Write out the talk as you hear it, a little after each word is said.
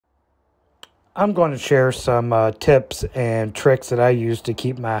I'm going to share some tips and tricks that I use to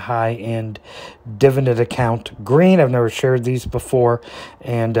keep my high-end dividend account green. I've never shared these before,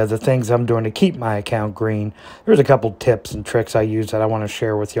 and the things I'm doing to keep my account green. There's a couple tips and tricks I use that I want to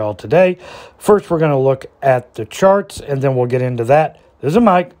share with y'all today. First, we're going to look at the charts, and then we'll get into that. This is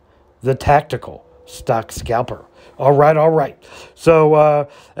Mike, the tactical stock scalper. All right. So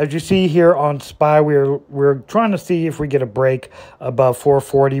as you see here on SPY, we're trying to see if we get a break above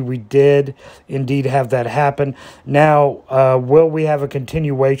 440. We did indeed have that happen. Now, will we have a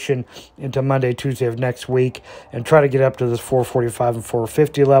continuation into Monday, Tuesday of next week and try to get up to this 445 and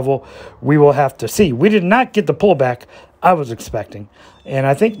 450 level? We will have to see. We did not get the pullback I was expecting, and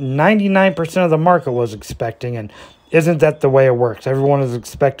I think 99% of the market was expecting, and isn't that the way it works? Everyone is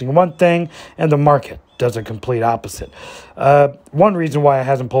expecting one thing, and the market does a complete opposite. One reason why it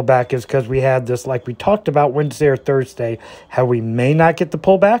hasn't pulled back is because we had this, like we talked about Wednesday or Thursday, how we may not get the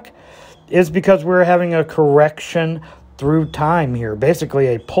pullback is because we're having a correction through time here, basically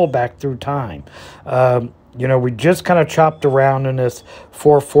a pullback through time. We just kind of chopped around in this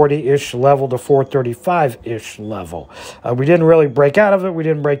 440-ish level to 435-ish level. We didn't really break out of it. We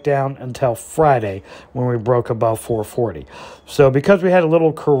didn't break down until Friday when we broke above 440. So because we had a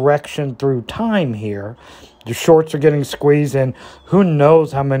little correction through time here, the shorts are getting squeezed, and who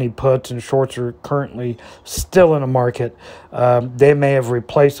knows how many puts and shorts are currently still in the market. They may have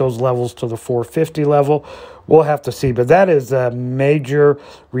replaced those levels to the 450 level. We'll have to see, but that is a major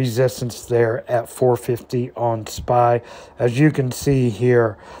resistance there at 450 on SPY. As you can see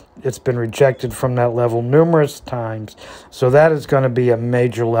here, it's been rejected from that level numerous times. So that is going to be a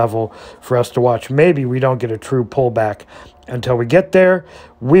major level for us to watch. Maybe we don't get a true pullback until we get there.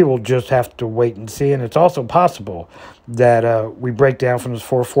 We will just have to wait and see. And it's also possible that we break down from this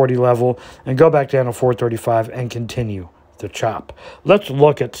 440 level and go back down to 435 and continue the chop. Let's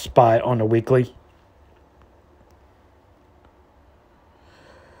look at SPY on the weekly.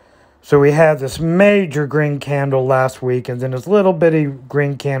 So we had this major green candle last week, and then this little bitty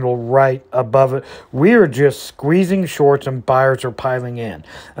green candle right above it. We are just squeezing shorts, and buyers are piling in.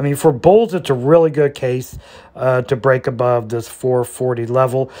 I mean, for bulls, it's a really good case to break above this 440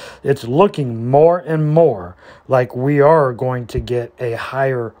 level. It's looking more and more like we are going to get a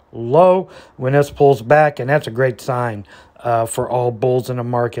higher low when this pulls back, and that's a great sign for all bulls in the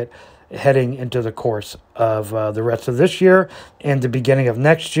market heading into the course of the rest of this year and the beginning of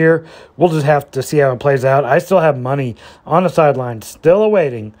next year. We'll just have to see how it plays out. I still have money on the sidelines, still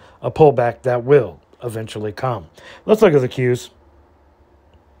awaiting a pullback that will eventually come. Let's look at the Qs.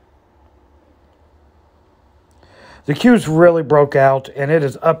 The Qs really broke out, and it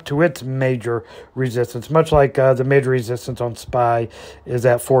is up to its major resistance, much like the major resistance on SPY is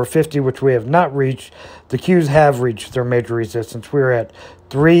at 450, which we have not reached. The Qs have reached their major resistance. We're at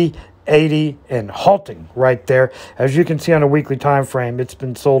 380 and halting right there. As you can see on a weekly time frame, it's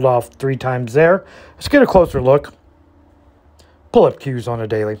been sold off 3 times there. Let's get a closer look. Pull up Qs on a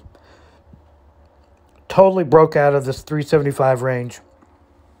daily. Totally broke out of this 375 range,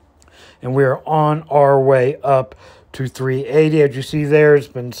 and we are on our way up to 380. As you see there, it's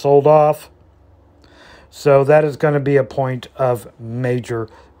been sold off. So that is going to be a point of major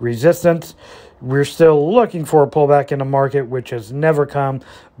resistance. We're still looking for a pullback in the market, which has never come.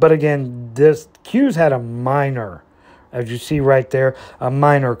 But again, this Q's had a minor, as you see right there, a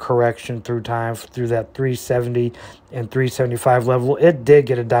minor correction through time, through that 370 and 375 level. It did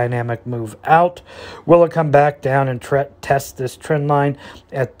get a dynamic move out. Will it come back down and test this trend line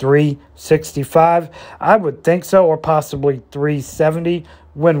at 365? I would think so, or possibly 370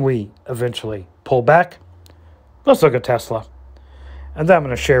 when we eventually pull back. Let's look at Tesla. And then I'm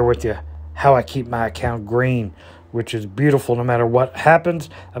going to share with you how I keep my account green, which is beautiful no matter what happens.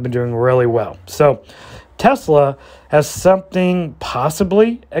 I've been doing really well. So Tesla has something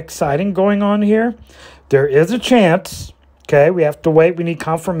possibly exciting going on here. There is a chance, okay, we have to wait. We need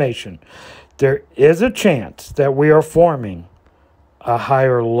confirmation. There is a chance that we are forming a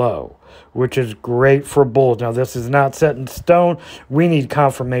higher low, which is great for bulls. Now, this is not set in stone. We need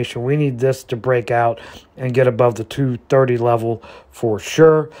confirmation. We need this to break out and get above the 230 level for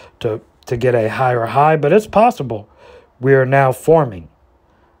sure to get a higher high, but it's possible. We are now forming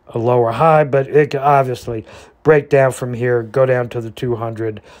a lower high, but it can obviously break down from here, go down to the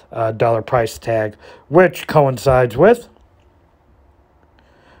 $200 price tag, which coincides with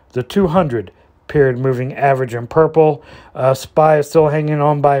the 200 period moving average in purple. SPY is still hanging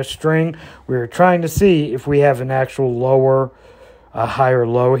on by a string. We're trying to see if we have an actual lower, higher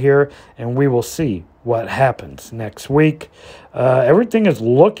low here, and we will see what happens next week. Everything is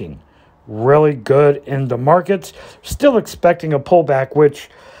looking really good in the markets. Still expecting a pullback, which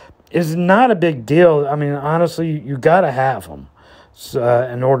is not a big deal. I mean, honestly, you got to have them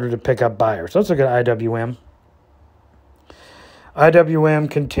in order to pick up buyers. Let's look at IWM.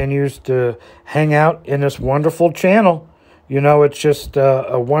 IWM continues to hang out in this wonderful channel. You know, it's just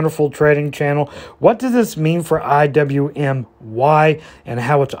a wonderful trading channel. What does this mean for IWM? Why and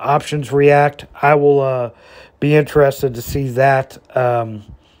how its options react? I will be interested to see that.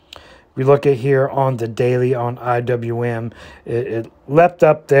 We look at here on the daily on IWM. It leapt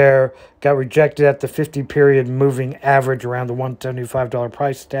up there, got rejected at the 50-period moving average around the $175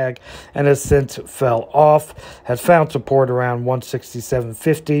 price tag, and has since fell off. Has found support around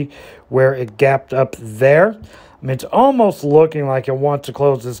 167.50, where it gapped up there. I mean, it's almost looking like it wants to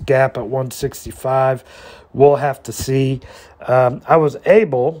close this gap at 165. We'll have to see. I was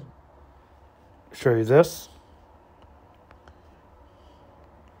able to show you this.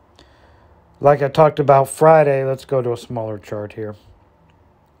 Like I talked about Friday, let's go to a smaller chart here.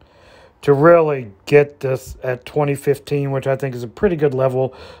 To really get this at 2015, which I think is a pretty good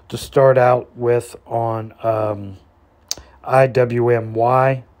level to start out with on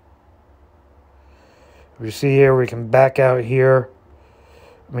IWMY. You see here, we can back out here.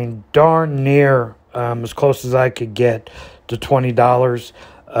 I mean, darn near as close as I could get to $20.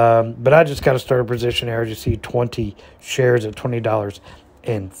 But I just got to start a position here. You see 20 shares at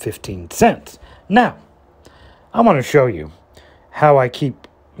 $20.15. Now, I want to show you how I keep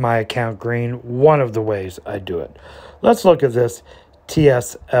my account green. One of the ways I do it. Let's look at this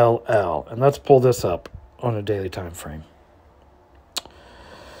TSLL, and let's pull this up on a daily time frame.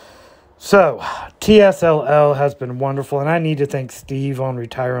 So, TSLL has been wonderful, and I need to thank Steve on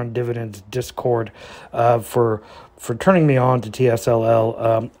Retire on Dividends Discord for turning me on to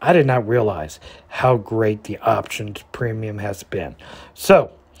TSLL. I did not realize how great the options premium has been. So,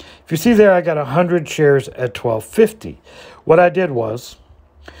 if you see there, I got 100 shares at $12.50. What I did was,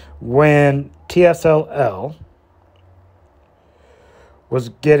 when TSLL was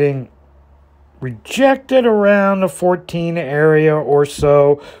getting rejected around the 14 area or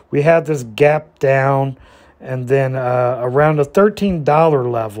so, we had this gap down, and then around the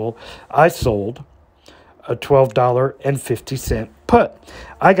 $13 level, I sold a $12.50 put.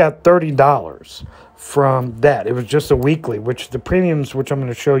 I got $30 from that. It was just a weekly, which the premiums, which I'm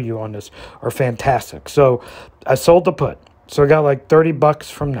going to show you on this, are fantastic. So I sold the put. So I got like 30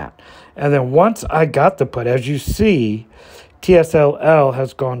 bucks from that. And then once I got the put, as you see, TSLL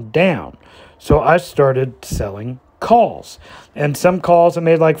has gone down. So I started selling calls. And some calls I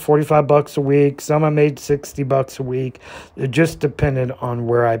made like 45 bucks a week. Some I made 60 bucks a week. It just depended on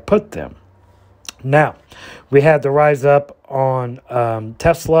where I put them. Now, we had the rise up on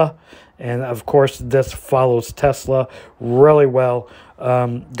Tesla. And, of course, this follows Tesla really well.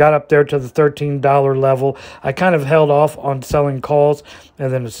 Got up there to the $13 level. I kind of held off on selling calls.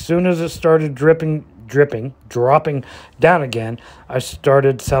 And then as soon as it started dropping down again, I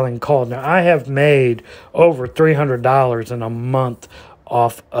started selling calls. Now, I have made over $300 in a month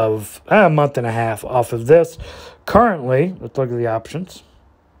off of, a month and a half off of this. Currently, let's look at the options.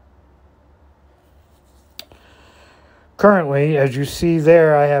 Currently, as you see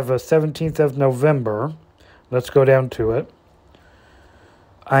there, I have a 17th of November. Let's go down to it.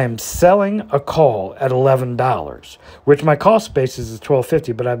 I am selling a call at $11, which my cost basis is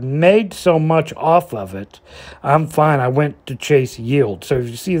 $12.50, but I've made so much off of it, I'm fine. I went to chase yield. So if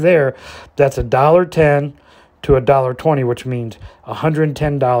you see there, that's $1.10 to $1.20, which means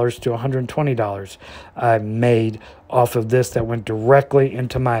 $110 to $120 I made off of this that went directly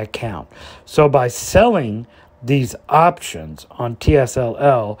into my account. So by selling these options on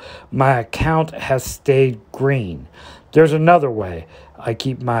TSLL, my account has stayed green. There's another way I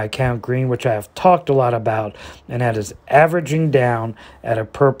keep my account green, which I have talked a lot about, and that is averaging down at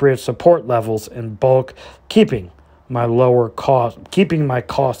appropriate support levels in bulk, keeping my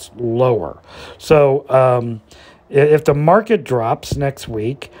costs lower. So if the market drops next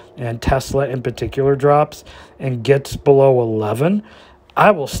week, and Tesla in particular drops and gets below 11,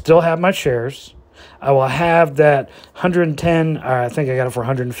 I will still have my shares. I will have that 110, I think I got it for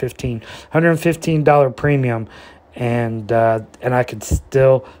 $115 premium, and I could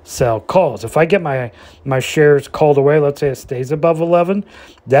still sell calls. If I get my shares called away, let's say it stays above 11,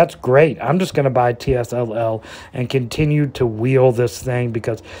 that's great. I'm just going to buy TSLL and continue to wheel this thing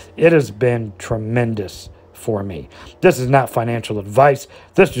because it has been tremendous for me. This is not financial advice.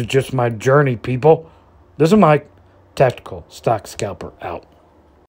 This is just my journey, people. This is Mike, Tactical Stock Scalper, out.